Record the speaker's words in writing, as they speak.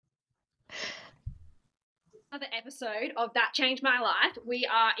Another episode of That Changed My Life. We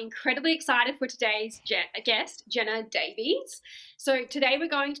are incredibly excited for today's guest, Jenna Davies. So today we're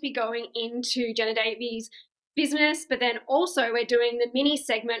going to be going into Jenna Davies' business, but then also we're doing the mini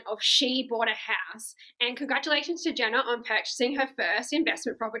segment of She Bought a House. And congratulations to Jenna on purchasing her first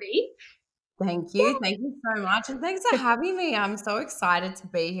investment property. Thank you. Thank you so much. And thanks for having me. I'm so excited to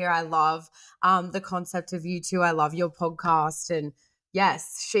be here. I love the concept of you two. I love your podcast. And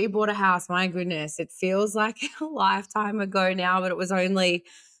yes, She Bought a House. My goodness, it feels like a lifetime ago now, but it was only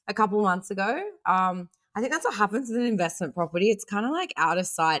a couple months ago. I think that's what happens with an investment property. It's kind of like out of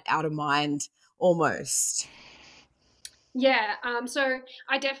sight, out of mind almost. Yeah, so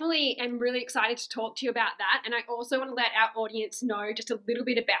I definitely am really excited to talk to you about that. And I also want to let our audience know just a little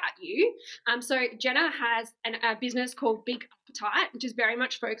bit about you. So Jenna has a business called Big Appetite, which is very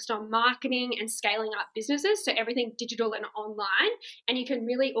much focused on marketing and scaling up businesses. So everything digital and online. And you can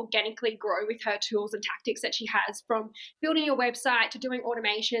really organically grow with her tools and tactics that she has, from building your website to doing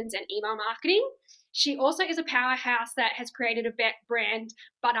automations and email marketing. She also is a powerhouse that has created a brand,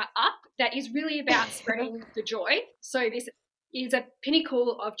 Butter Up, that is really about spreading the joy. So this is a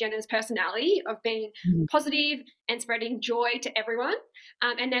pinnacle of Jenna's personality of being positive and spreading joy to everyone.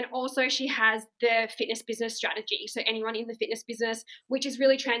 And then also she has the fitness business strategy. So anyone in the fitness business, which is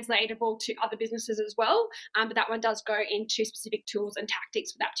really translatable to other businesses as well. But that one does go into specific tools and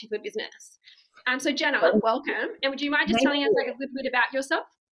tactics for that particular business. So Jenna, welcome. And would you mind just Thank telling us you. like a little bit about yourself?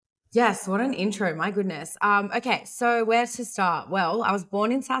 Yes, what an intro. My goodness. Okay, so where to start? Well, I was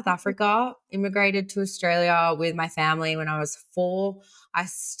born in South Africa, immigrated to Australia with my family when I was 4. I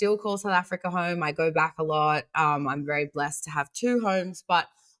still call South Africa home. I go back a lot. I'm very blessed to have 2 homes, but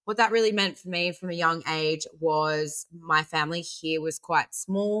what that really meant for me from a young age was my family here was quite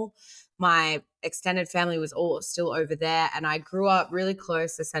small. My extended family was all still over there, and I grew up really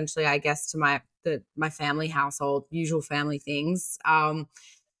close, essentially, I guess, to my family household, usual family things.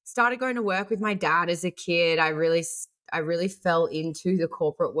 Started going to work with my dad as a kid. I really fell into the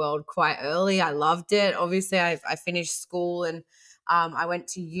corporate world quite early. I loved it. Obviously, I finished school and I went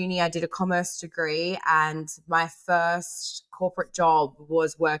to uni. I did a commerce degree, and my first corporate job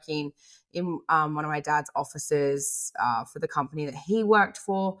was working in one of my dad's offices for the company that he worked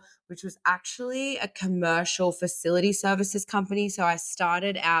for, which was actually a commercial facility services company. So I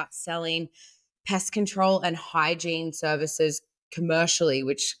started out selling pest control and hygiene services commercially,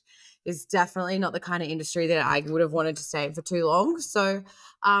 which is definitely not the kind of industry that I would have wanted to stay in for too long. So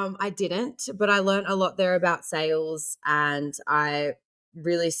I didn't, but I learned a lot there about sales, and I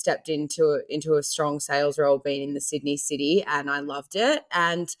really stepped into a strong sales role being in the Sydney city, and I loved it.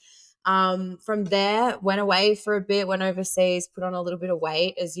 And from there, went away for a bit, went overseas, put on a little bit of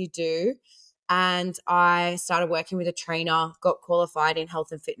weight as you do. And I started working with a trainer, got qualified in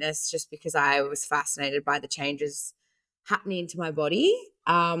health and fitness just because I was fascinated by the changes happening to my body,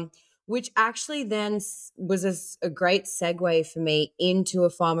 which actually then was a great segue for me into a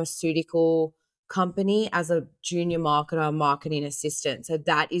pharmaceutical company as a junior marketer, marketing assistant. So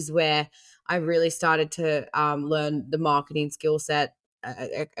that is where I really started to learn the marketing skill set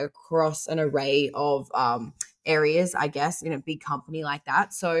across an array of areas, I guess, in a big company like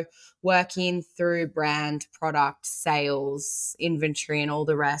that. So working through brand, product, sales, inventory, and all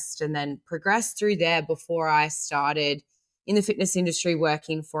the rest, and then progressed through there before I started in the fitness industry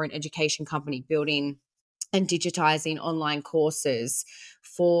working for an education company, building and digitizing online courses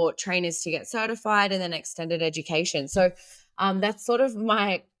for trainers to get certified and then extended education. So that's sort of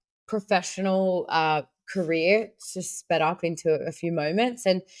my professional career just sped up into a few moments.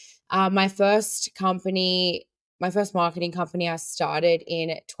 And my first marketing company I started in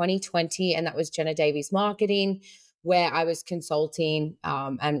 2020, and that was Jenna Davies Marketing, where I was consulting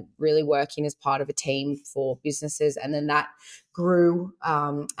and really working as part of a team for businesses. And then that grew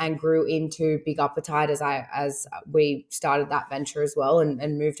and grew into Big Appetite as we started that venture as well,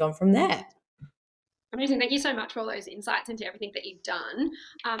 and moved on from there. Amazing. Thank you so much for all those insights into everything that you've done.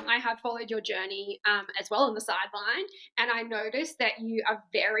 I have followed your journey as well on the sideline, and I noticed that you are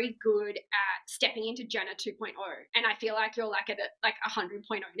very good at stepping into Jenna 2.0. And I feel like you're like at 100.0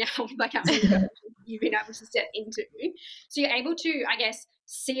 now, like how many versions you've been able to step into. So you're able to, I guess,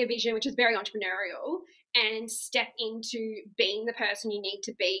 see a vision, which is very entrepreneurial, and step into being the person you need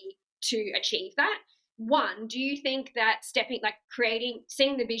to be to achieve that. One, do you think that creating,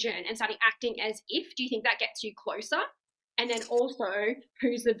 seeing the vision and starting acting as if, do you think that gets you closer? And then also,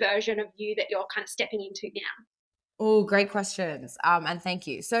 who's the version of you that you're kind of stepping into now? Oh, great questions. And thank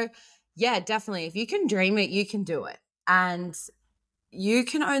you. So, yeah, definitely. If you can dream it, you can do it. And you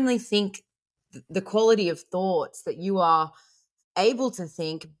can only think the quality of thoughts that you are able to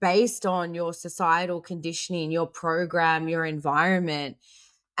think based on your societal conditioning, your program, your environment.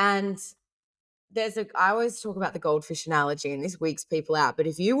 And I always talk about the goldfish analogy, and this weeks people out. But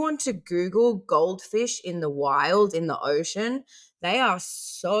if you want to Google goldfish in the wild, in the ocean, they are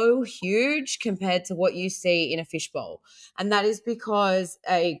so huge compared to what you see in a fishbowl. And that is because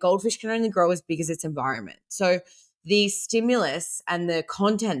a goldfish can only grow as big as its environment. So the stimulus and the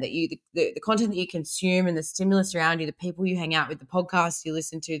content that the content that you consume and the stimulus around you, the people you hang out with, the podcasts you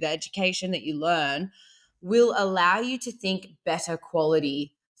listen to, the education that you learn will allow you to think better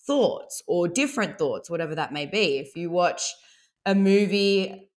quality thoughts or different thoughts, whatever that may be. If you watch a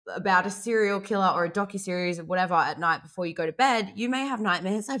movie about a serial killer or a docuseries or whatever at night before you go to bed, you may have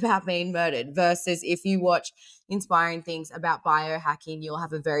nightmares about being murdered, versus if you watch inspiring things about biohacking, you'll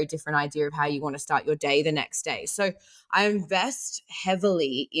have a very different idea of how you want to start your day the next day. So I invest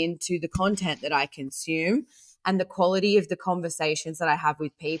heavily into the content that I consume and the quality of the conversations that I have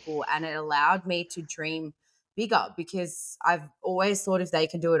with people. And it allowed me to dream bigger, because I've always thought if they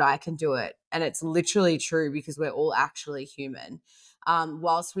can do it, I can do it. And it's literally true, because we're all actually human.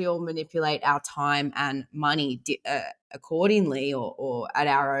 Whilst we all manipulate our time and money accordingly, or at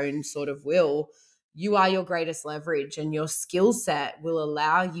our own sort of will, you are your greatest leverage, and your skill set will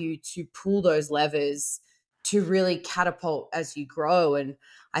allow you to pull those levers to really catapult as you grow. And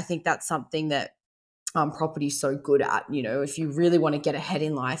I think that's something that property is so good at. You know, if you really want to get ahead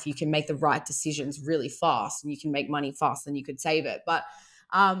in life, you can make the right decisions really fast, and you can make money faster than you could save it. But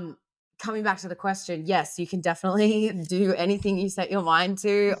coming back to the question, yes, you can definitely do anything you set your mind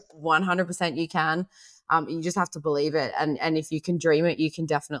to. 100% you can. You just have to believe it. And if you can dream it, you can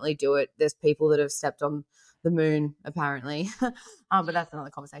definitely do it. There's people that have stepped on the moon, apparently. But that's another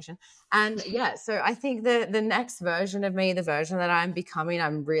conversation. And yeah, so I think the next version of me, the version that I'm becoming,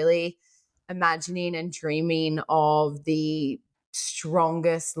 I'm really imagining and dreaming of the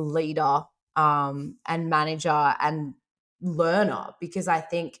strongest leader and manager and learner, because I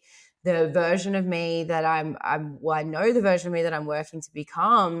think the version of me that I know the version of me that I'm working to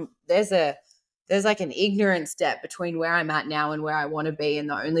become, there's like an ignorance debt between where I'm at now and where I want to be, and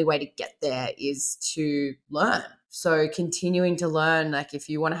the only way to get there is to learn. So continuing to learn, like if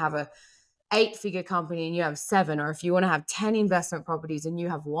you want to have a 8-figure company and you have 7, or if you want to have 10 investment properties and you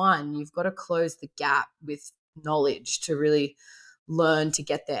have 1, you've got to close the gap with knowledge to really learn to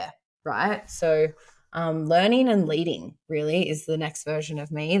get there, right? So learning and leading really is the next version of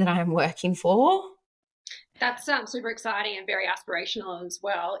me that I'm working for. That's super exciting and very aspirational as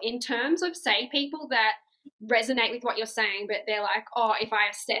well. In terms of, say, people that resonate with what you're saying, but they're like, oh, if I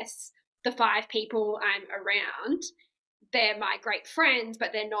assess the 5 people I'm around, they're my great friends,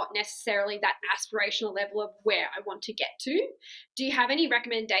 but they're not necessarily that aspirational level of where I want to get to. Do you have any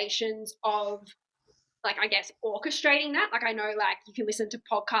recommendations of, like, I guess, orchestrating that? Like, I know, like, you can listen to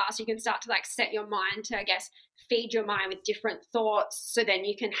podcasts, you can start to, like, set your mind to, I guess, feed your mind with different thoughts, so then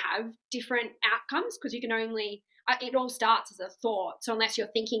you can have different outcomes, because you can only, it all starts as a thought. So unless you're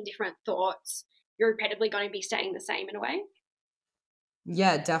thinking different thoughts, you're repetitively going to be staying the same in a way.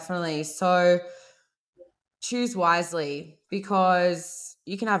 Yeah, definitely. So choose wisely, because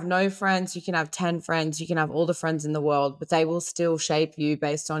you can have no friends, you can have 10 friends, you can have all the friends in the world, but they will still shape you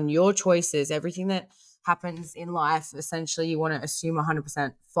based on your choices. Everything that happens in life, essentially, you want to assume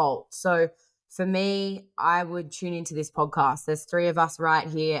 100% fault. So for me, I would tune into this podcast. There's 3 of us right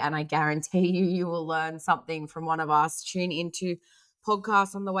here, and I guarantee you will learn something from one of us. Tune into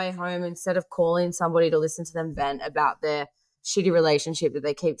podcasts on the way home instead of calling somebody to listen to them vent about their shitty relationship that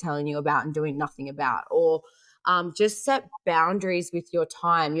they keep telling you about and doing nothing about. Or just set boundaries with your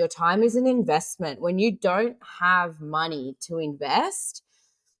time. Your time is an investment. When you don't have money to invest,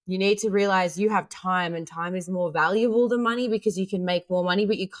 you need to realize you have time, and time is more valuable than money, because you can make more money,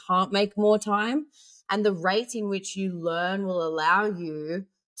 but you can't make more time. And the rate in which you learn will allow you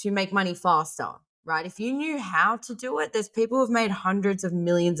to make money faster, right? If you knew how to do it, there's people who've made hundreds of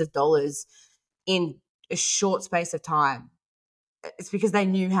millions of dollars in a short space of time. It's because they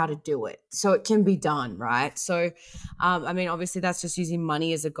knew how to do it. So it can be done, right? So, I mean, obviously that's just using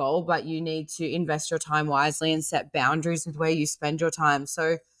money as a goal, but you need to invest your time wisely and set boundaries with where you spend your time.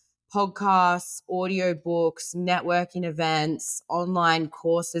 So podcasts, audio books, networking events, online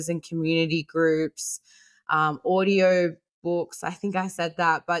courses and community groups, audio books. I think I said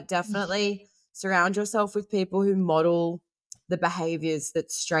that, but definitely surround yourself with people who model the behaviors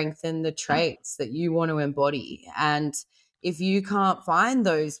that strengthen the traits that you want to embody. And if you can't find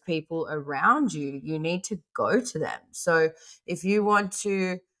those people around you, you need to go to them. So if you want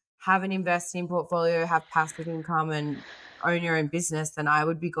to have an investing portfolio, have passive income, and own your own business, then I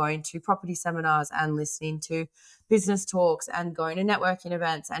would be going to property seminars and listening to business talks and going to networking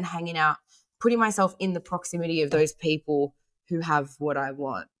events and hanging out, putting myself in the proximity of those people who have what I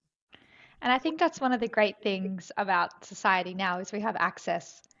want. And I think that's one of the great things about society now is we have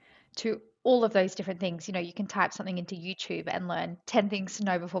access to all of those different things. You know, you can type something into YouTube and learn 10 things to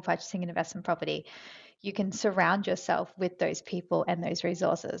know before purchasing an investment property. You can surround yourself with those people and those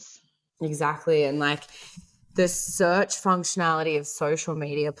resources. Exactly. And like the search functionality of social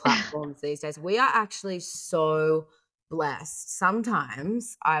media platforms these days, we are actually so blessed.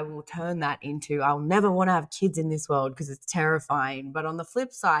 Sometimes I will turn that into, I'll never want to have kids in this world because it's terrifying. But on the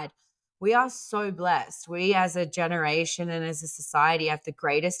flip side, we are so blessed. We as a generation and as a society have the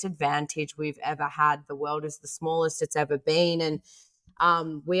greatest advantage we've ever had. The world is the smallest it's ever been. And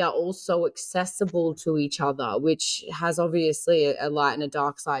we are all so accessible to each other, which has obviously a light and a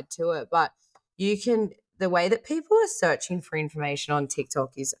dark side to it. But you can, the way that people are searching for information on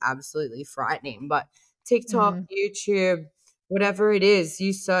TikTok is absolutely frightening. But TikTok, Mm. YouTube, whatever it is,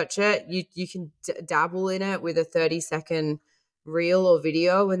 you search it, you can dabble in it with a 30-second reel or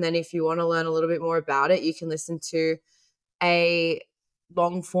video. And then if you want to learn a little bit more about it, you can listen to a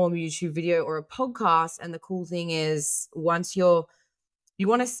long form YouTube video or a podcast. And the cool thing is, you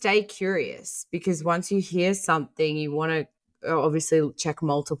want to stay curious, because once you hear something, you want to obviously check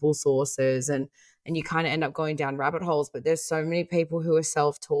multiple sources, and you kind of end up going down rabbit holes. But there's so many people who are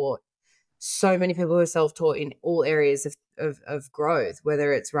self-taught, in all areas of growth,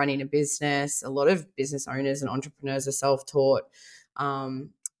 whether it's running a business. A lot of business owners and entrepreneurs are self-taught,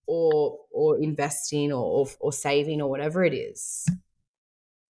 or investing or saving or whatever it is.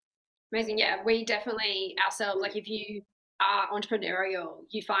 Amazing. Yeah, we definitely ourselves, like if you are entrepreneurial,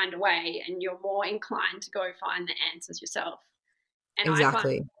 you find a way and you're more inclined to go find the answers yourself. And I find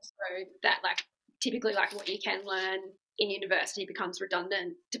Exactly. also that like typically like what you can learn in university becomes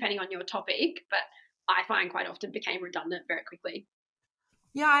redundant depending on your topic, but I find quite often became redundant very quickly.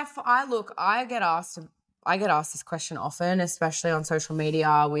 Yeah, I look, I get asked this question often, especially on social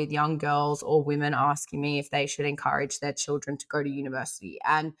media with young girls or women asking me if they should encourage their children to go to university.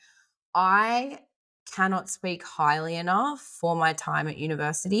 And I cannot speak highly enough for my time at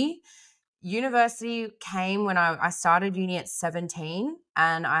university. University came when I started uni at 17,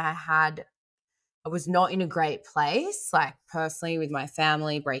 and I was not in a great place, like personally with my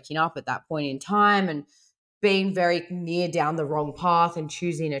family breaking up at that point in time, and being very near down the wrong path and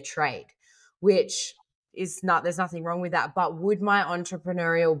choosing a trade, which is not, there's nothing wrong with that. But would my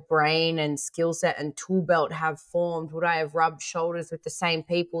entrepreneurial brain and skill set and tool belt have formed? Would I have rubbed shoulders with the same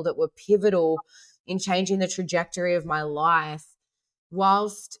people that were pivotal in changing the trajectory of my life?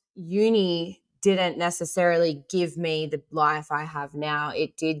 Whilst uni didn't necessarily give me the life I have now,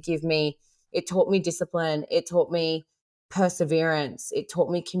 it taught me discipline, it taught me perseverance, it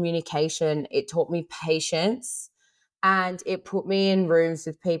taught me communication, it taught me patience, and it put me in rooms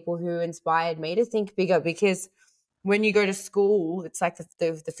with people who inspired me to think bigger. Because when you go to school, it's like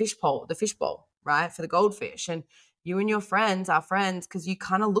the fishbowl, right, for the goldfish. And you and your friends are friends because you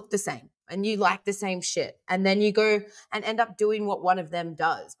kind of look the same and you like the same shit. And then you go and end up doing what one of them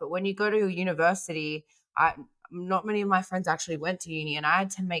does. But when you go to a university, not many of my friends actually went to uni, and I had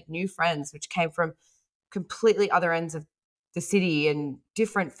to make new friends, which came from completely other ends of the city and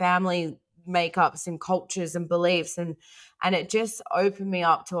different family makeups and cultures and beliefs, and it just opened me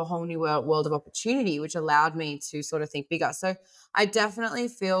up to a whole new world of opportunity, which allowed me to sort of think bigger. So I definitely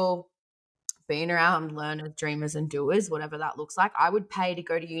feel, being around learners, dreamers and doers, whatever that looks like, I would pay to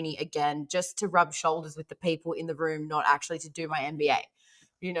go to uni again just to rub shoulders with the people in the room, not actually to do my MBA.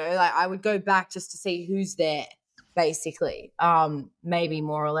 You know, like I would go back just to see who's there, basically. Maybe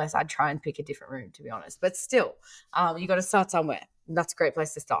more or less I'd try and pick a different room, to be honest. But still, you got to start somewhere. That's a great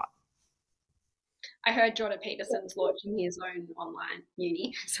place to start. I heard Jordan Peterson's launching his own online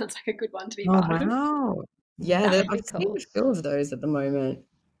uni. Sounds like a good one to be Oh, part of. wow. Yeah, That would I've be seen a cool. few of those at the moment.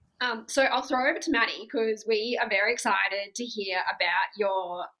 So I'll throw over to Maddie because we are very excited to hear about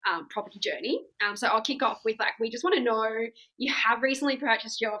your property journey. So I'll kick off with like, we just want to know, you have recently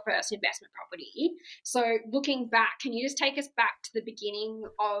purchased your first investment property. So looking back, can you just take us back to the beginning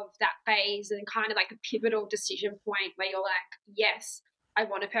of that phase and kind of like a pivotal decision point where you're like, yes, I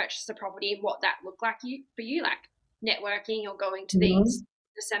want to purchase a property, and what that looked like for you, like networking or going to Mhm.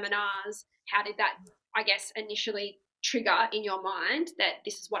 the seminars? How did that, I guess, initially trigger in your mind that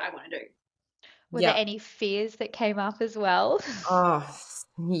this is what I want to do? Were there Yeah. any fears that came up as well? Oh,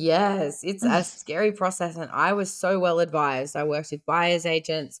 yes. It's a scary process. And I was so well advised. I worked with buyer's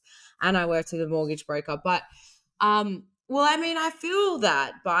agents and I worked with a mortgage broker. But, well, I mean, I feel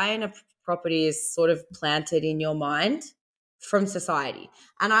that buying a property is sort of planted in your mind. from society.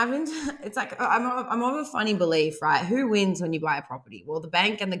 And it's like, I'm of a funny belief, right? Who wins when you buy a property? Well, the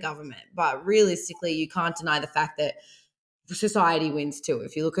bank and the government. But realistically, you can't deny the fact that society wins too.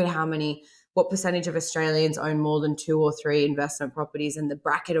 If you look at what percentage of Australians own more than 2 or 3 investment properties, and the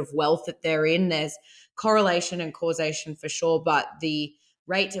bracket of wealth that they're in, there's correlation and causation for sure, but the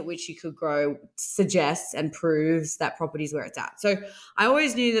rate at which you could grow suggests and proves that property is where it's at. So I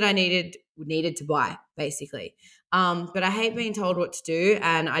always knew that I needed to buy, basically. But I hate being told what to do,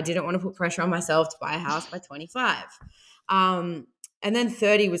 and I didn't want to put pressure on myself to buy a house by 25. And then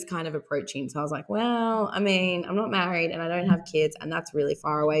 30 was kind of approaching. So I was like, well, I mean, I'm not married and I don't have kids, and that's really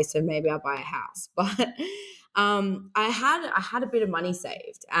far away. So maybe I'll buy a house. But I had a bit of money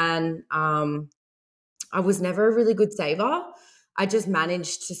saved, and I was never a really good saver. I just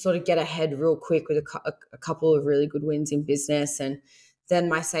managed to sort of get ahead real quick with a couple of really good wins in business, and then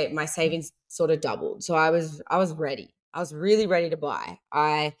my savings sort of doubled. So I was ready. I was really ready to buy.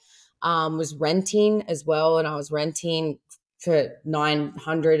 I was renting as well, and I was renting for $900,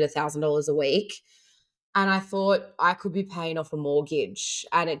 $1,000 a week. And I thought I could be paying off a mortgage,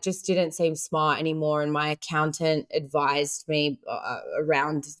 and it just didn't seem smart anymore. And my accountant advised me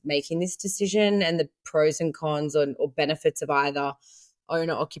around making this decision and the pros and cons or benefits of either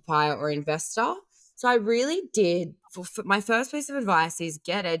owner, occupier, or investor. So I really did. For my first piece of advice is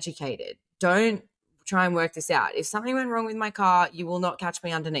get educated. Don't try and work this out. If something went wrong with my car, you will not catch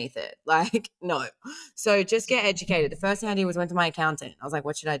me underneath it. Like, no. So just get educated. The first thing I did was went to my accountant. I was like,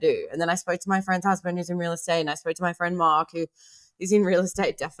 what should I do? And then I spoke to my friend's husband who's in real estate, and I spoke to my friend Mark, who is in real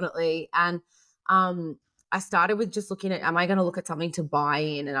estate definitely. And I started with just looking at, am I going to look at something to buy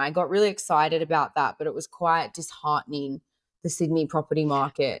in? And I got really excited about that, but it was quite disheartening, the Sydney property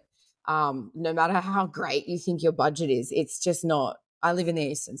market. No matter how great you think your budget is, it's just not. I live in the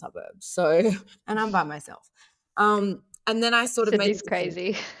eastern suburbs, so, and I'm by myself. And then I sort of Sydney's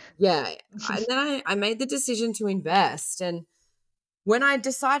crazy. Yeah. And then I made the decision to invest. And when I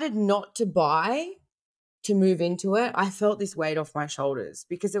decided not to buy, to move into it, I felt this weight off my shoulders,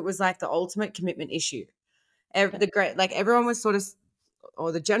 because it was like the ultimate commitment issue. Everyone was sort of,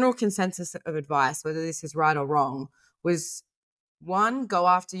 or the general consensus of advice, whether this is right or wrong, was 1, go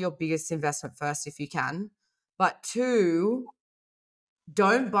after your biggest investment first if you can. But 2,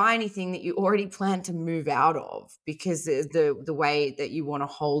 don't buy anything that you already plan to move out of, because the way that you want to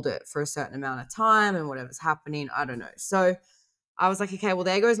hold it for a certain amount of time and whatever's happening, I don't know. So I was like, okay, well,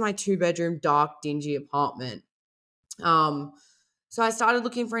 there goes my 2-bedroom, dark, dingy apartment. So I started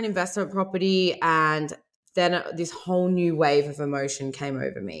looking for an investment property, and then this whole new wave of emotion came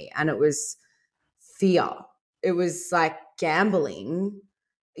over me, and it was fear. It was like gambling.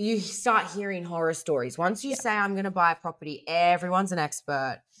 You start hearing horror stories. Once you say, I'm going to buy a property, everyone's an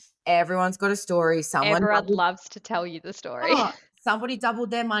expert. Everyone's got a story. Everyone loves to tell you the story. Oh, somebody doubled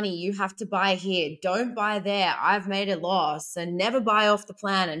their money. You have to buy here. Don't buy there. I've made a loss. And never buy off the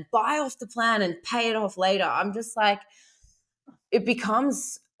plan, and buy off the plan and pay it off later. I'm just like, it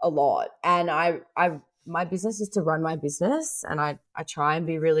becomes a lot. And my business is to run my business, and I try and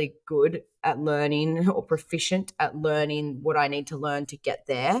be really good at learning, or proficient at learning what I need to learn to get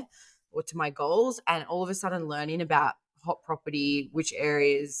there or to my goals. And all of a sudden learning about hot property, which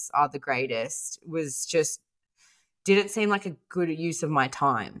areas are the greatest, was just didn't seem like a good use of my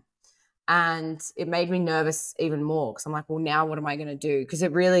time. And it made me nervous even more, because I'm like, well, now what am I going to do? Because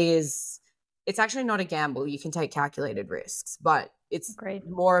it really is, it's actually not a gamble. You can take calculated risks, but it's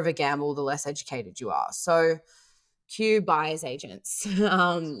more of a gamble the less educated you are. So cue buyer's agents.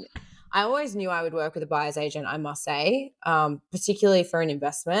 I always knew I would work with a buyer's agent, I must say, particularly for an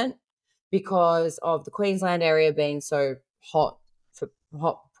investment, because of the Queensland area being so hot for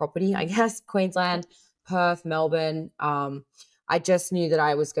hot property, I guess. Queensland, Perth, Melbourne. I just knew that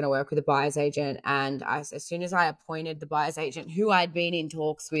I was going to work with a buyer's agent. And as soon as I appointed the buyer's agent, who I'd been in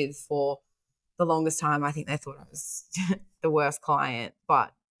talks with for the longest time, I think they thought I was the worst client,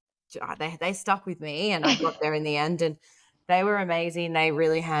 but they stuck with me, and I got there in the end, and they were amazing. They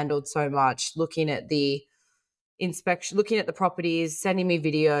really handled so much, looking at the inspection, looking at the properties, sending me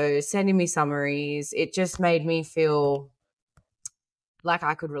videos, sending me summaries. It just made me feel like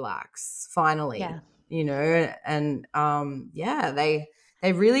I could relax finally, you know, and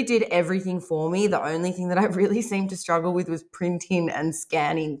they really did everything for me. The only thing that I really seemed to struggle with was printing and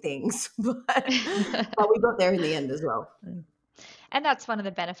scanning things, but we got there in the end as well. And that's one of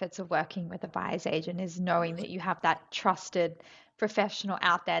the benefits of working with a buyer's agent, is knowing that you have that trusted professional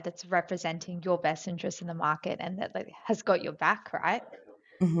out there that's representing your best interest in the market, and that has got your back, right?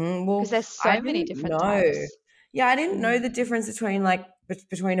 Mm-hmm. Well, because there's so many different types. Yeah, I didn't know the difference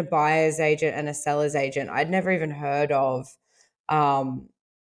between a buyer's agent and a seller's agent. I'd never even heard of or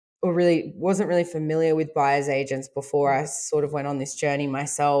really wasn't really familiar with buyer's agents before I sort of went on this journey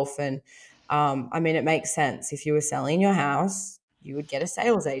myself. And I mean, it makes sense. If you were selling your house, you would get a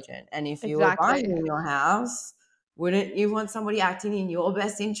sales agent. And if you were Exactly. buying your house, wouldn't you want somebody acting in your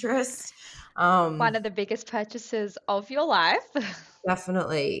best interest? One of the biggest purchases of your life.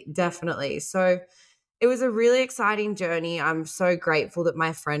 Definitely, definitely. So it was a really exciting journey. I'm so grateful that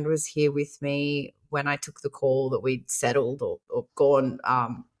my friend was here with me when I took the call that we'd settled or gone,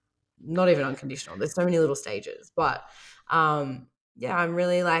 not even unconditional. There's so many little stages, but yeah, I'm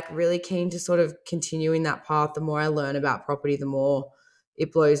really keen to sort of continue in that path. The more I learn about property, the more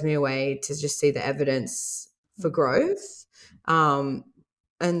it blows me away to just see the evidence for growth.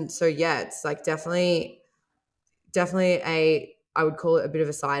 And so yeah, it's like definitely I would call it a bit of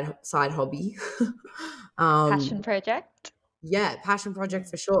a side hobby. Passion project. Yeah, passion project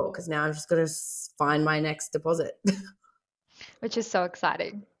for sure. Because now I'm just going to find my next deposit. Which is so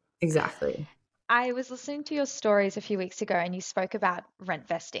exciting. Exactly. I was listening to your stories a few weeks ago and you spoke about rent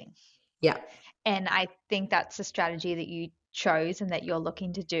vesting. Yeah. And I think that's a strategy that you chose and that you're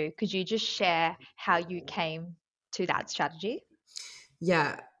looking to do. Could you just share how you came to that strategy?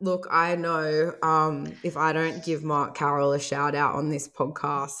 Yeah, look, I know if I don't give Mark Carroll a shout out on this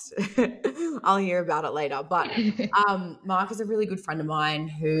podcast, I'll hear about it later. But Mark is a really good friend of mine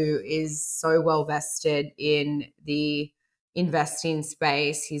who is so well vested in the investing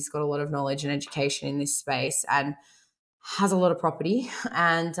space. He's got a lot of knowledge and education in this space and has a lot of property.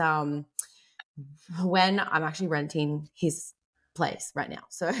 And when I'm actually renting his place right now.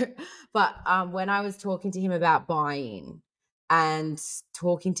 So, but when I was talking to him about buying and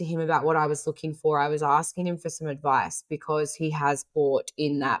talking to him about what I was looking for, I was asking him for some advice because he has bought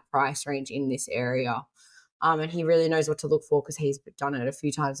in that price range in this area. And he really knows what to look for because he's done it a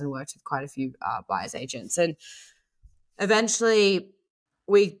few times and worked with quite a few buyer's agents. And eventually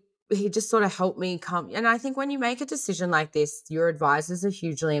he just sort of helped me come. And I think when you make a decision like this, your advisors are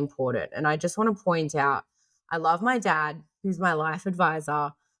hugely important. And I just want to point out, I love my dad, who's my life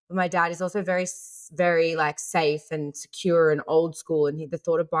advisor, but my dad is also very, very like safe and secure and old school. And the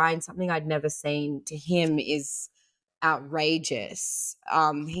thought of buying something I'd never seen to him is outrageous.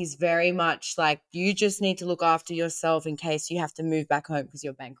 He's very much like, you just need to look after yourself in case you have to move back home because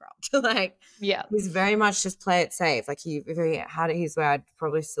you're bankrupt. Like, Yeah. he's very much just play it safe. Like if he had it his way, I'd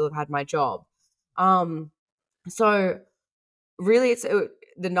probably still have had my job. So really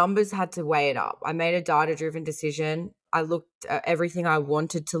the numbers had to weigh it up. I made a data-driven decision. I looked at everything I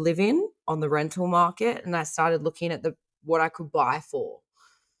wanted to live in on the rental market, and I started looking at what I could buy for.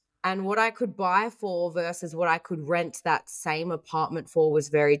 And what I could buy for versus what I could rent that same apartment for was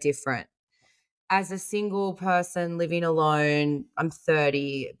very different. As a single person living alone, I'm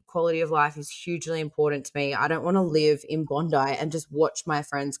 30. Quality of life is hugely important to me. I don't want to live in Bondi and just watch my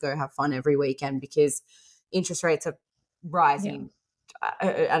friends go have fun every weekend because interest rates are rising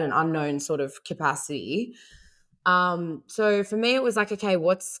at an unknown sort of capacity. So for me, it was like, okay,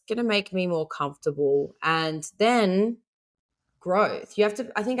 what's going to make me more comfortable? And then growth. You have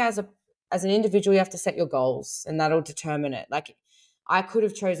to, I think as an individual, you have to set your goals and that'll determine it. Like I could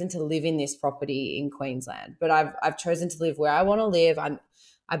have chosen to live in this property in Queensland, but I've chosen to live where I want to live.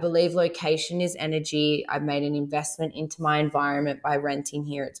 I believe location is energy. I've made an investment into my environment by renting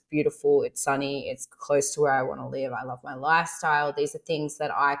here. It's beautiful, it's sunny, it's close to where I want to live. I love my lifestyle. These are things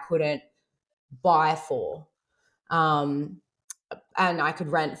that I couldn't buy for. And I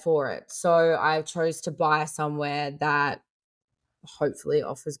could rent for it. So I chose to buy somewhere that hopefully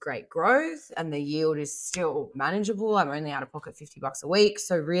offers great growth and the yield is still manageable. I'm only out of pocket $50 a week.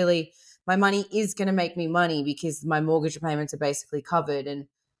 So really my money is going to make me money because my mortgage payments are basically covered. And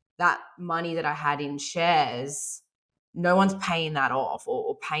that money that I had in shares, no one's paying that off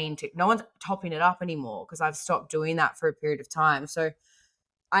or no one's topping it up anymore because I've stopped doing that for a period of time. So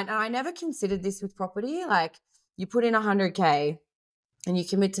I never considered this with property. Like you put in 100K and you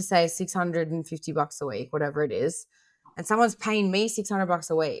commit to say $650 a week, whatever it is, and someone's paying me $600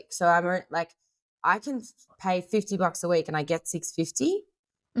 a week. So I'm like, I can pay $50 a week and I get $650.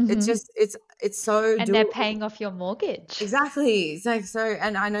 It's just, it's so And they're paying off your mortgage. Exactly. It's like, so,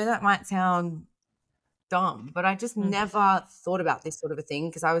 and I know that might sound dumb, but I just never thought about this sort of a thing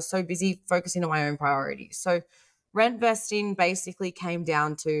because I was so busy focusing on my own priorities. So rent vesting basically came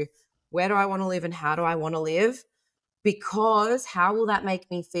down to where do I want to live and how do I want to live? Because how will that make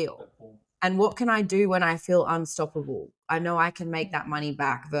me feel? And what can I do when I feel unstoppable? I know I can make that money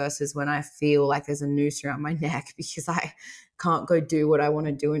back versus when I feel like there's a noose around my neck because I can't go do what I want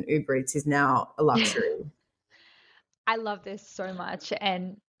to do and Uber Eats is now a luxury. I love this so much.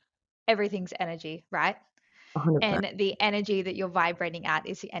 And everything's energy, right? 100%. And the energy that you're vibrating at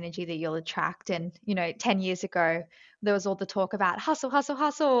is the energy that you'll attract. And, 10 years ago, there was all the talk about hustle, hustle,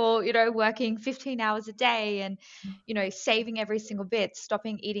 hustle, working 15 hours a day and, saving every single bit,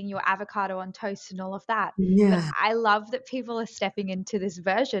 stopping eating your avocado on toast and all of that. But Yeah, I love that people are stepping into this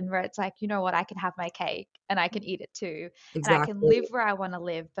version where it's like, you know what, I can have my cake and I can eat it too. And I can exactly. live where I want to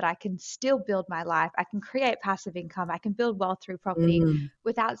live, but I can still build my life. I can create passive income. I can build wealth through property Mm.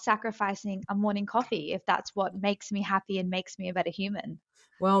 without sacrificing a morning coffee if that's what makes me happy and makes me a better human.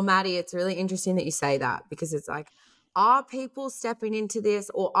 Well, Maddie, it's really interesting that you say that because it's like, are people stepping into this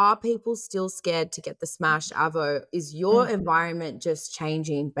or are people still scared to get the smashed avo? Is your Mm, environment just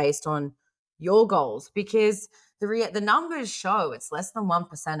changing based on your goals? Because the numbers show it's less than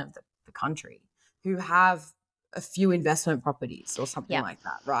 1% of the country who have a few investment properties or something yeah. like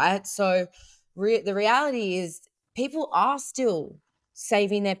that, right? So the reality is people are still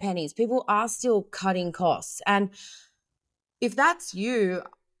saving their pennies. People are still cutting costs. And if that's you,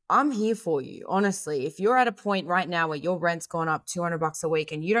 I'm here for you. Honestly, if you're at a point right now where your rent's gone up $200 a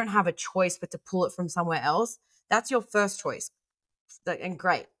week and you don't have a choice but to pull it from somewhere else, that's your first choice. And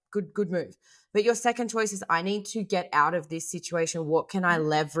great, good move. But your second choice is I need to get out of this situation. What can I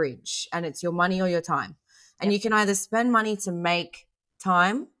leverage? And it's your money or your time. And Yep. you can either spend money to make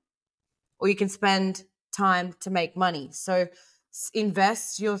time or you can spend time to make money. So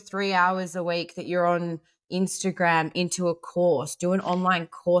invest your 3 hours a week that you're on Instagram into a course, do an online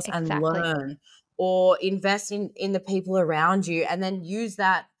course and Exactly. learn, or invest in the people around you and then use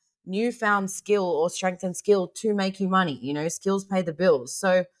that newfound skill or strengthened skill to make you money. Skills pay the bills.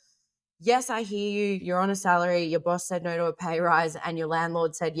 So yes, I hear you. You're on a salary. Your boss said no to a pay rise and your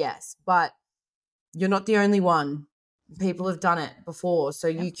landlord said yes, but you're not the only one. People have done it before. So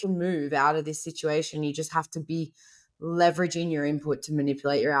Yep. you can move out of this situation. You just have to be leveraging your input to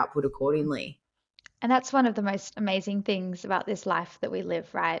manipulate your output accordingly. And that's one of the most amazing things about this life that we live,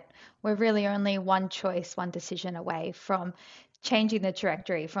 right? We're really only one choice, one decision away from changing the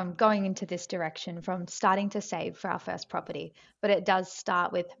trajectory, from going into this direction, from starting to save for our first property. But it does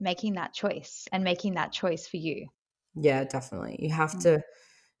start with making that choice and making that choice for you. Yeah, definitely. You have Mm.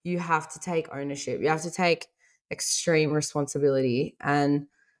 to take ownership. You have to take extreme responsibility. And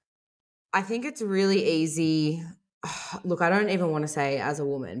I think it's really easy. Look, I don't even want to say as a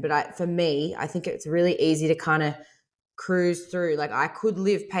woman, but for me, I think it's really easy to kind of cruise through. Like I could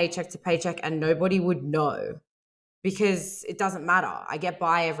live paycheck to paycheck and nobody would know because it doesn't matter. I get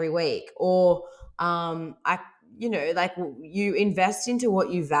by every week. Or I like you invest into what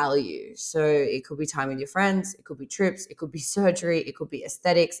you value. So it could be time with your friends, it could be trips, it could be surgery, it could be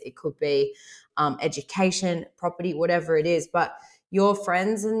aesthetics, it could be education, property, whatever it is. But your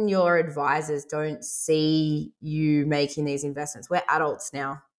friends and your advisors don't see you making these investments. We're adults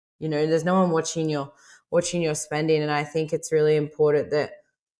now. There's no one watching your spending. And I think it's really important that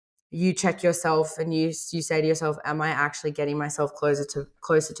you check yourself and you say to yourself, am I actually getting myself closer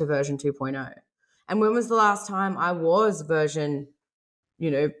to version 2.0? And when was the last time I was version,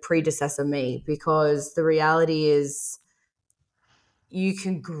 predecessor me? Because the reality is you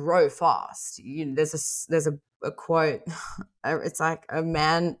can grow fast. There's a quote. It's like a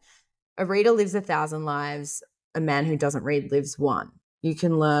reader lives 1,000 lives. A man who doesn't read lives one. You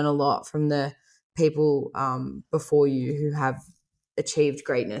can learn a lot from the people before you who have achieved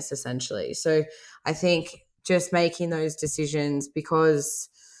greatness, essentially. So I think just making those decisions, because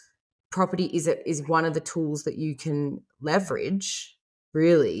property is one of the tools that you can leverage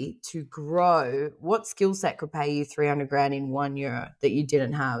really to grow. What skill set could pay you 300 grand in 1 year that you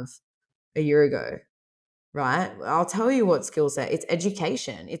didn't have a year ago? Right? I'll tell you what skill set. It's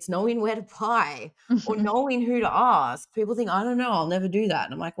education. It's knowing where to buy or knowing who to ask. People think, I don't know, I'll never do that.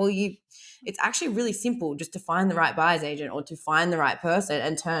 And I'm like, well, it's actually really simple just to find the right buyer's agent or to find the right person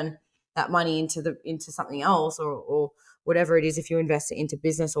and turn that money into something else or whatever it is, if you invest it into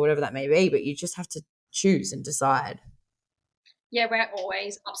business or whatever that may be. But you just have to choose and decide. Yeah, we're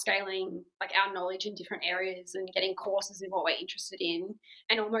always upscaling like our knowledge in different areas and getting courses in what we're interested in.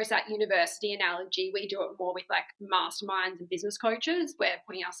 And almost that university analogy, we do it more with like masterminds and business coaches. We're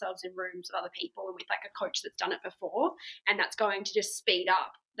putting ourselves in rooms with other people and with like a coach that's done it before, and that's going to just speed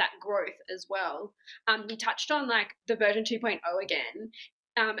up that growth as well. You touched on like the version 2.0 again.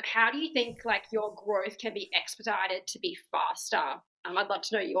 How do you think like your growth can be expedited to be faster? I'd love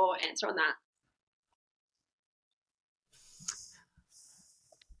to know your answer on that.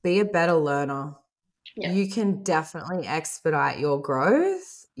 Be a better learner. Yeah. You can definitely expedite your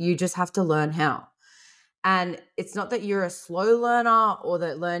growth. You just have to learn how. And it's not that you're a slow learner or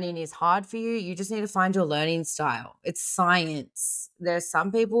that learning is hard for you. You just need to find your learning style. It's science. There's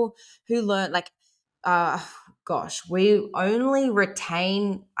some people who learn, like uh, gosh, we only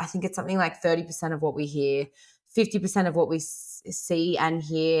retain, I think it's something like 30% of what we hear, 50% of what we see and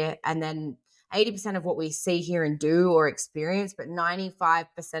hear, and then 80% of what we see, hear, and do or experience, but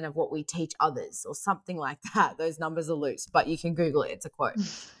 95% of what we teach others or something like that. Those numbers are loose, but you can Google it. It's a quote.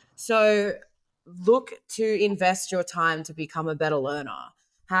 So look to invest your time to become a better learner.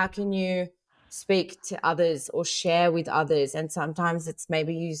 How can you speak to others or share with others? And sometimes it's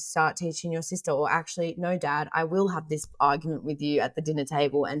maybe you start teaching your sister, or actually, no, Dad, I will have this argument with you at the dinner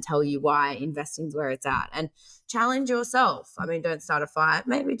table and tell you why investing's where it's at. And challenge yourself. I mean, don't start a fight.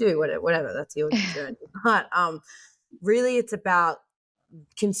 Maybe do whatever. That's your journey. But really, it's about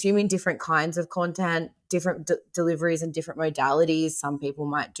consuming different kinds of content, different deliveries and different modalities. Some people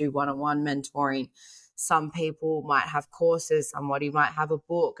might do one-on-one mentoring. Some people might have courses. Somebody might have a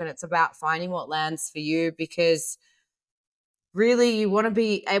book. And it's about finding what lands for you, because really you want to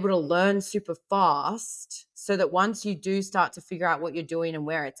be able to learn super fast so that once you do start to figure out what you're doing and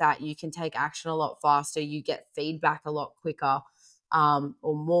where it's at, you can take action a lot faster. You get feedback a lot quicker. Or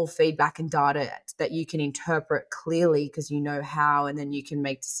more feedback and data that you can interpret clearly because you know how, and then you can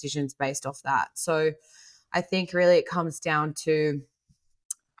make decisions based off that. So I think really it comes down to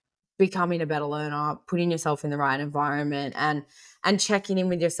becoming a better learner, putting yourself in the right environment, and checking in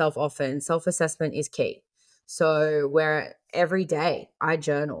with yourself often. Self-assessment is key. So where every day I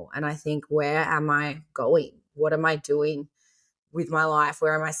journal and I think, where am I going? What am I doing with my life?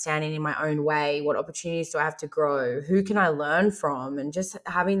 Where am I standing in my own way? What opportunities do I have to grow? Who can I learn from? And just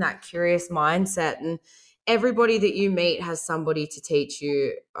having that curious mindset. And everybody that you meet has somebody to teach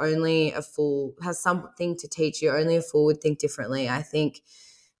you. Only a fool has something to teach you. Only a fool would think differently. I think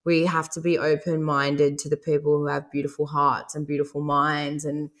we have to be open-minded to the people who have beautiful hearts and beautiful minds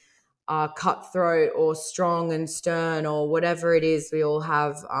and are cutthroat or strong and stern or whatever it is. We all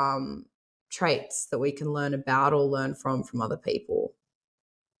have traits that we can learn about or learn from other people.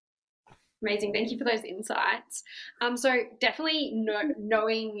 Amazing. Thank you for those insights. So definitely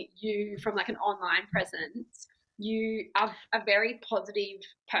knowing you from like an online presence, you are a very positive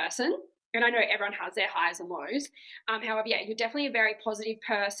person. And I know everyone has their highs and lows. However, yeah, you're definitely a very positive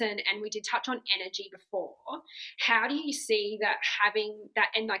person. And we did touch on energy before. How do you see that having that,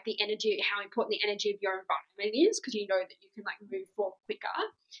 and like the energy, how important the energy of your environment is? Because you know that you can like move forward quicker.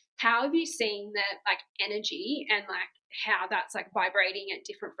 How have you seen that like energy and like how that's like vibrating at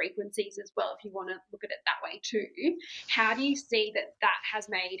different frequencies as well, if you want to look at it that way too? How do you see that that has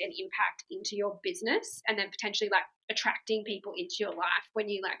made an impact into your business, and then potentially like attracting people into your life? When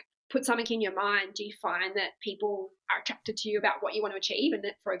you like put something in your mind, do you find that people are attracted to you about what you want to achieve? And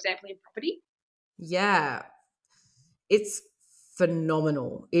that, for example, in property? Yeah, it's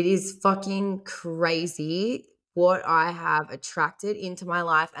phenomenal. It is fucking crazy what I have attracted into my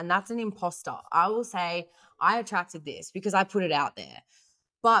life. And that's an imposter. I will say I attracted this because I put it out there.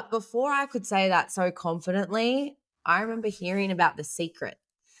 But before I could say that so confidently, I remember hearing about The Secret.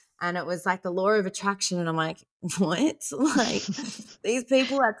 And it was like the law of attraction. And I'm like, what? Like, these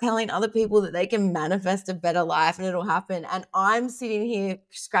people are telling other people that they can manifest a better life and it'll happen. And I'm sitting here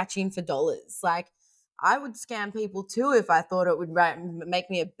scratching for dollars. Like, I would scam people too if I thought it would make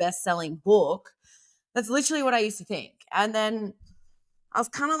me a best-selling book. That's literally what I used to think. And then I was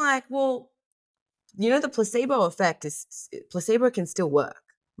kind of like, well, the placebo effect placebo can still work,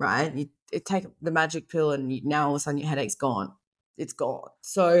 right? You take the magic pill and now all of a sudden your headache's gone. It's gone.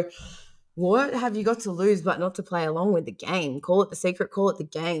 So what have you got to lose but not to play along with the game? Call it The Secret, call it the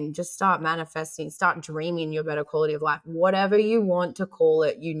game. Just start manifesting, start dreaming your better quality of life. Whatever you want to call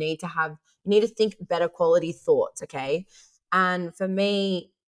it, you need to think better quality thoughts, okay? And for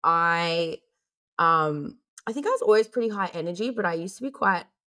me, I think I was always pretty high energy, but I used to be quite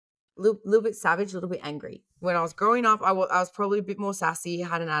little bit savage, a little bit angry. When I was growing up, I was probably a bit more sassy,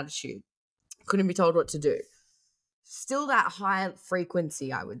 had an attitude, couldn't be told what to do. Still that high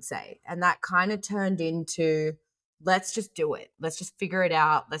frequency, I would say. And that kind of turned into, let's just do it. Let's just figure it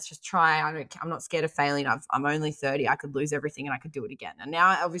out. Let's just try. I'm not scared of failing. I'm only 30. I could lose everything and I could do it again. And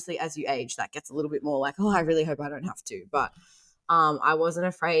now, obviously, as you age, that gets a little bit more like, oh, I really hope I don't have to. But I wasn't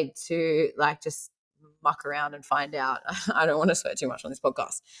afraid to like just muck around and find out. I don't want to swear too much on this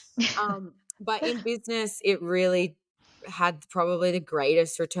podcast. But in business, it really had probably the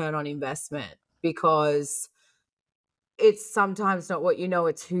greatest return on investment, because it's sometimes not what you know,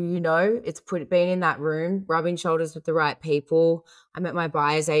 it's who you know. It's being in that room, rubbing shoulders with the right people. I met my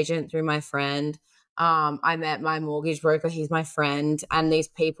buyer's agent through my friend. I met my mortgage broker. He's my friend. And these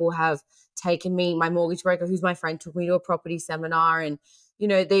people have taken me, my mortgage broker, who's my friend, took me to a property seminar. And,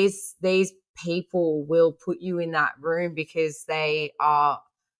 these people will put you in that room because they are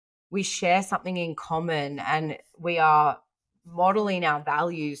we share something in common and we are modeling our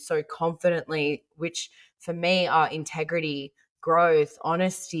values so confidently, which for me are integrity, growth,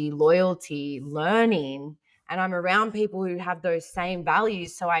 honesty, loyalty, learning. And I'm around people who have those same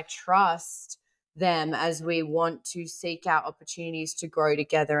values. So I trust them as we want to seek out opportunities to grow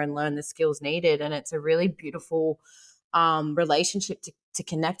together and learn the skills needed. And it's a really beautiful relationship to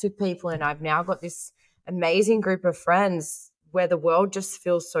connect with people. And I've now got this amazing group of friends where the world just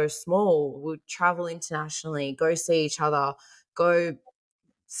feels so small. We'll travel internationally, go see each other, go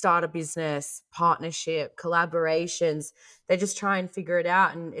start a business, partnership, collaborations. They just try and figure it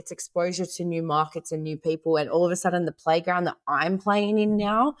out. And it's exposure to new markets and new people. And all of a sudden, the playground that I'm playing in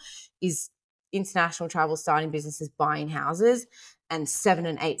now is international travel, starting businesses, buying houses, and 7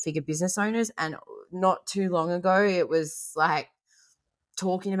 and 8 figure business owners. And not too long ago, it was like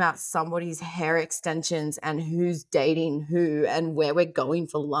talking about somebody's hair extensions and who's dating who and where we're going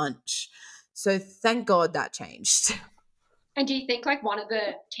for lunch. So thank God that changed. And do you think like one of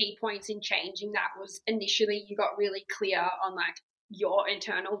the key points in changing that was initially you got really clear on like your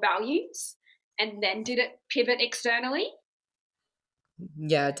internal values and then did it pivot externally?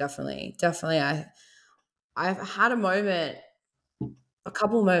 Yeah, definitely. I've had a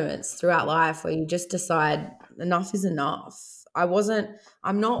couple moments throughout life where you just decide enough is enough.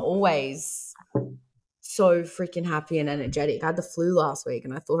 I'm not always so freaking happy and energetic. I had the flu last week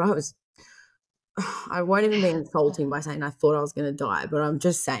and I won't even be insulting by saying I thought I was going to die, but I'm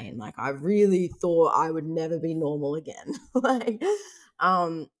just saying, like, I really thought I would never be normal again. Like,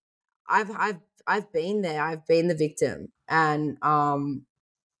 um, I've been there. I've been the victim, and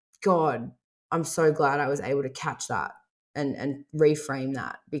God, I'm so glad I was able to catch that and reframe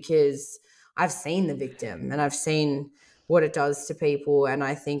that, because I've seen the victim and I've seen what it does to people, and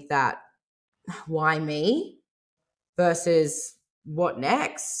I think that why me versus what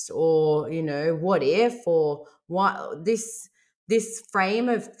next, or what if, or what this frame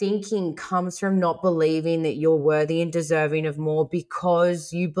of thinking comes from not believing that you're worthy and deserving of more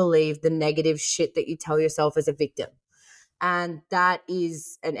because you believe the negative shit that you tell yourself as a victim, and that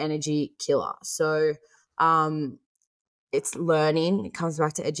is an energy killer. So it's learning. It comes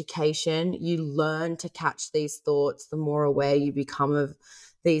back to education. You learn to catch these thoughts the more aware you become of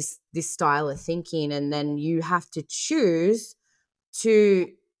this style of thinking, and then you have to choose to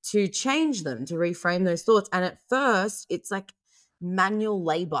change them, to reframe those thoughts. And at first it's like manual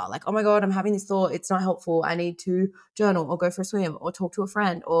labor, like, oh my God, I'm having this thought, it's not helpful, I need to journal or go for a swim or talk to a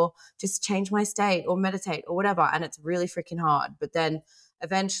friend or just change my state or meditate or whatever. And it's really freaking hard. But then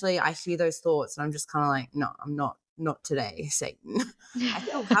eventually I hear those thoughts and I'm just kind of like, no, I'm not today, Satan. I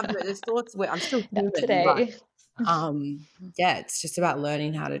still have those thoughts where I'm still Not human, but today. yeah, it's just about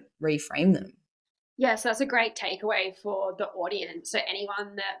learning how to reframe them. Yes, that's a great takeaway for the audience. So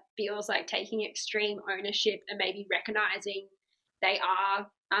anyone that feels like taking extreme ownership and maybe recognizing they are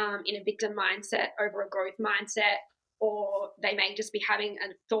in a victim mindset over a growth mindset, or they may just be having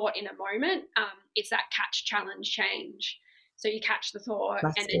a thought in a moment, it's that catch, challenge, change. So you catch the thought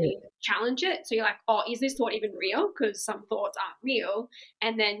That's and then it. you challenge it. So you're like, oh, is this thought even real? Because some thoughts aren't real.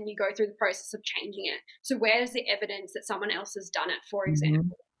 And then you go through the process of changing it. So where's the evidence that someone else has done it, for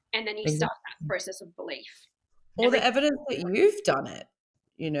example? And then you start that process of belief. Or the evidence that you've done it.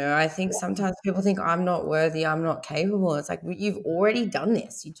 I think sometimes people think I'm not worthy, I'm not capable. It's like, you've already done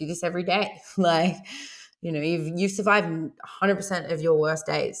this. You do this every day. Like, you've survived 100% of your worst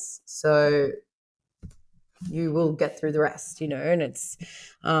days. So you will get through the rest, and it's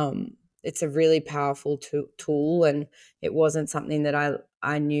a really powerful tool, and it wasn't something that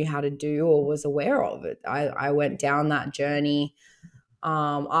I knew how to do or was aware of it. I went down that journey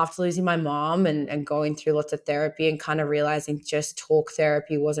after losing my mom and going through lots of therapy and kind of realizing just talk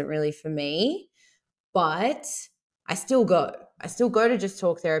therapy wasn't really for me. But I still go. I still go to just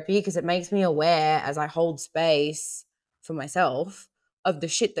talk therapy because it makes me aware as I hold space for myself of the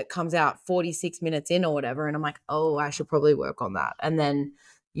shit that comes out 46 minutes in or whatever. And I'm like, oh, I should probably work on that. And then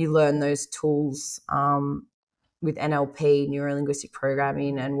you learn those tools with NLP, neuro-linguistic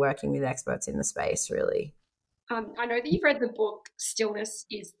programming, and working with experts in the space, really. I know that you've read the book Stillness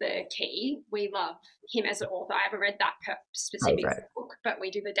is the Key. We love him as an author. I haven't read that specific book, but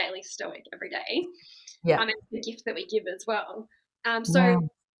we do the Daily Stoic every day. Yeah. It's the gift that we give as well. So Yeah.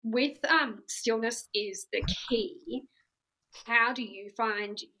 with Stillness is the Key, how do you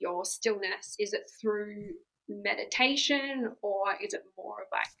find your stillness? Is it through meditation, or is it more of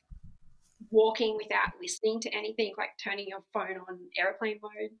like walking without listening to anything, like turning your phone on airplane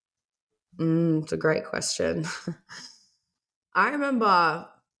mode? It's a great question. I remember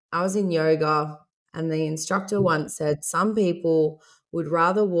I was in yoga and the instructor once said some people would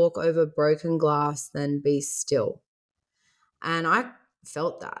rather walk over broken glass than be still. And I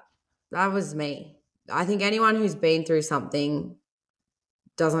felt that. That was me. I think anyone who's been through something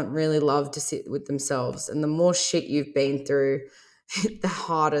doesn't really love to sit with themselves. And the more shit you've been through, the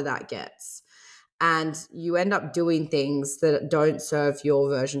harder that gets. And you end up doing things that don't serve your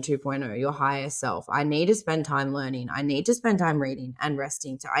version 2.0, your higher self. I need to spend time learning. I need to spend time reading and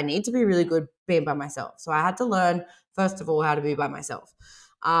resting. So I need to be really good being by myself. So I had to learn, first of all, how to be by myself.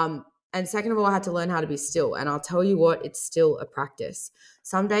 And second of all, I had to learn how to be still. And I'll tell you what, it's still a practice.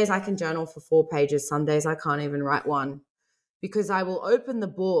 Some days I can journal for 4 pages. Some days I can't even write one, because I will open the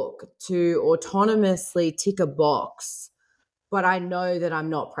book to autonomously tick a box, but I know that I'm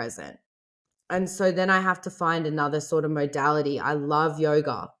not present. And so then I have to find another sort of modality. I love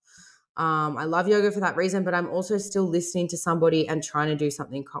yoga. I love yoga for that reason, but I'm also still listening to somebody and trying to do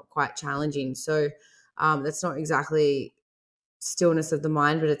something quite challenging. So that's not exactly stillness of the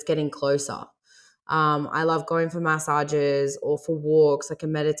mind, but it's getting closer. I love going for massages or for walks, like a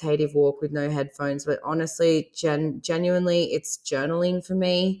meditative walk with no headphones. But honestly, genuinely, it's journaling for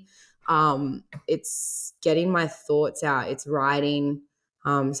me. It's getting my thoughts out. It's writing.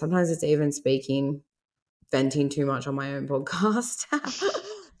 Sometimes it's even speaking, venting too much on my own podcast.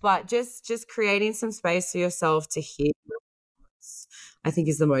 But just creating some space for yourself to hear, I think,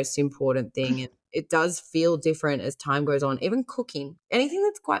 is the most important thing. And it does feel different as time goes on. Even cooking, anything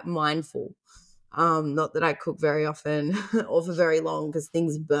that's quite mindful. Not that I cook very often or for very long, because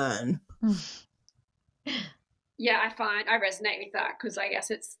things burn. Yeah, I find I resonate with that, because I guess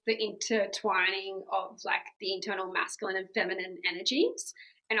it's the intertwining of like the internal masculine and feminine energies.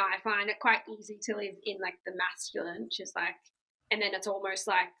 And I find it quite easy to live in like the masculine, which is like, and then it's almost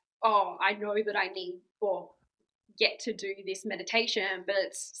like, oh, I know that I need or get to do this meditation,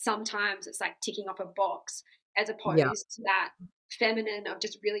 but sometimes it's like ticking off a box, as Yeah. opposed to that feminine of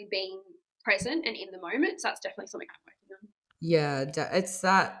just really being present and in the moment. So that's definitely something I'm working on. Yeah, it's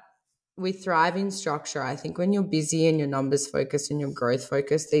that we thrive in structure. I think when you're busy and your numbers focused and your growth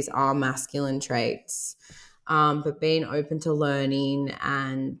focused, these are masculine traits. But being open to learning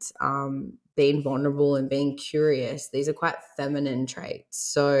and being vulnerable and being curious, these are quite feminine traits.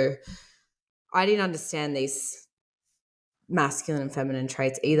 So I didn't understand these masculine and feminine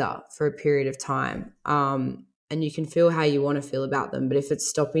traits either for a period of time. And you can feel how you want to feel about them, but if it's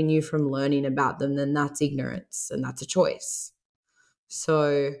stopping you from learning about them, then that's ignorance and that's a choice.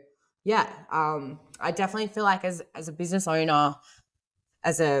 So yeah, I definitely feel like as a business owner,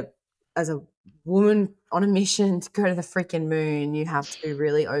 as a woman on a mission to go to the freaking moon, you have to be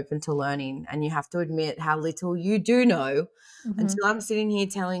really open to learning, and you have to admit how little you do know. Until I'm sitting here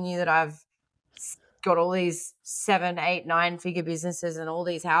telling you that I've got all these 7, 8, 9-figure businesses and all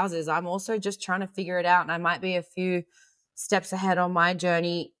these houses, I'm also just trying to figure it out, and I might be a few steps ahead on my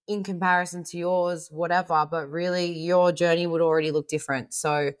journey in comparison to yours, whatever, but really your journey would already look different.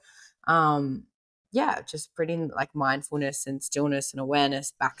 So yeah, just bringing like mindfulness and stillness and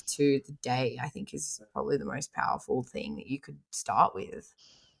awareness back to the day, I think, is probably the most powerful thing that you could start with.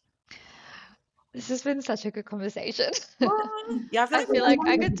 This has been such a good conversation. Yeah, I feel I like feel like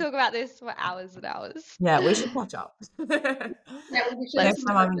I could talk about this for hours and hours. yeah, we should catch up. Yeah, we should Next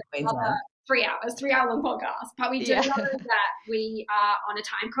time I'm in Queensland. 3 hour long podcast. But we do Yeah. know that we are on a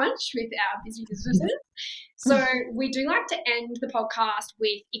time crunch with our busy businesses. So we do like to end the podcast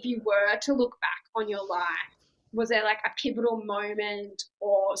with, if you were to look back on your life, was there like a pivotal moment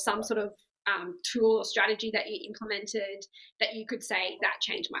or some sort of tool or strategy that you implemented that you could say that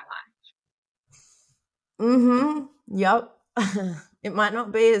changed my life? Yep. It might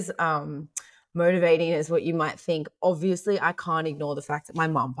not be as motivating as what you might think. Obviously, I can't ignore the fact that my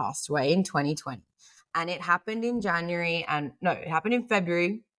mum passed away in 2020. And it happened in January, and no, it happened in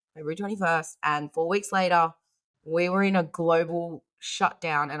February 21st. And 4 weeks later, we were in a global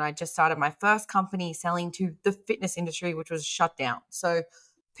shutdown, and I just started my first company selling to the fitness industry, which was shut down. So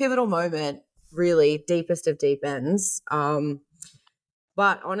pivotal moment, really, deepest of deep ends.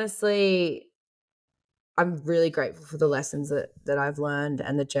 But honestly, I'm really grateful for the lessons that I've learned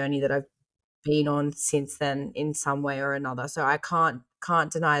and the journey that I've been on since then in some way or another. So I can't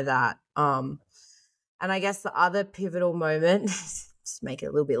deny that. And I guess the other pivotal moment, just make it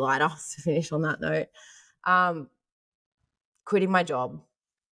a little bit lighter to finish on that note, quitting my job.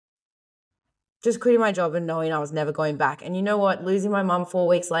 Just quitting my job and knowing I was never going back. And you know what? Losing my mum 4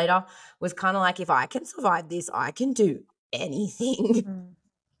 weeks later was kind of like, if I can survive this, I can do anything.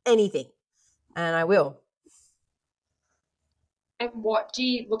 Anything. And I will. And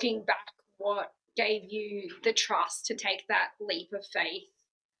looking back, what gave you the trust to take that leap of faith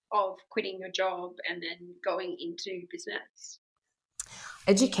of quitting your job and then going into business?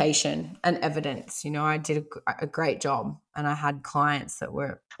 Education and evidence. You know, I did a great job and I had clients that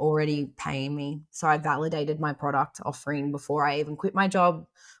were already paying me. So I validated my product offering before I even quit my job,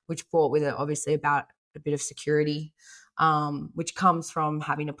 which brought with it obviously about a bit of security, which comes from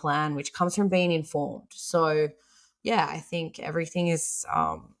having a plan, which comes from being informed. So, yeah, I think everything is,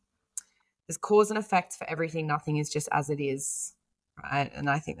 there's cause and effect for everything. Nothing is just as it is. Right. And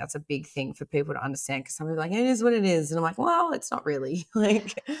I think that's a big thing for people to understand, because some people are like, it is what it is. And I'm like, well, it's not really.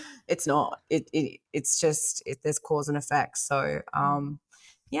 Like, it's not. It's just, there's cause and effect. So,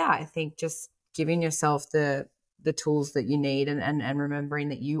 yeah, I think just giving yourself the tools that you need, and remembering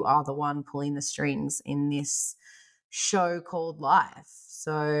that you are the one pulling the strings in this show called life.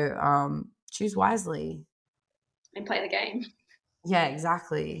 So, choose wisely. And play the game. Yeah,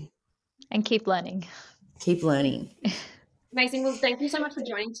 exactly. And keep learning. Keep learning. Amazing. Well, thank you so much for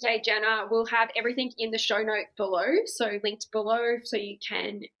joining today, Jenna. We'll have everything in the show note below, so linked below, so you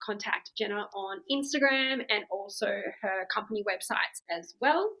can contact Jenna on Instagram and also her company websites as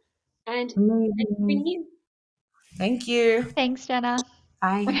well. And thank you for being here. Thank you. Thanks, Jenna.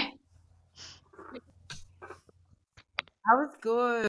 Bye. That was good.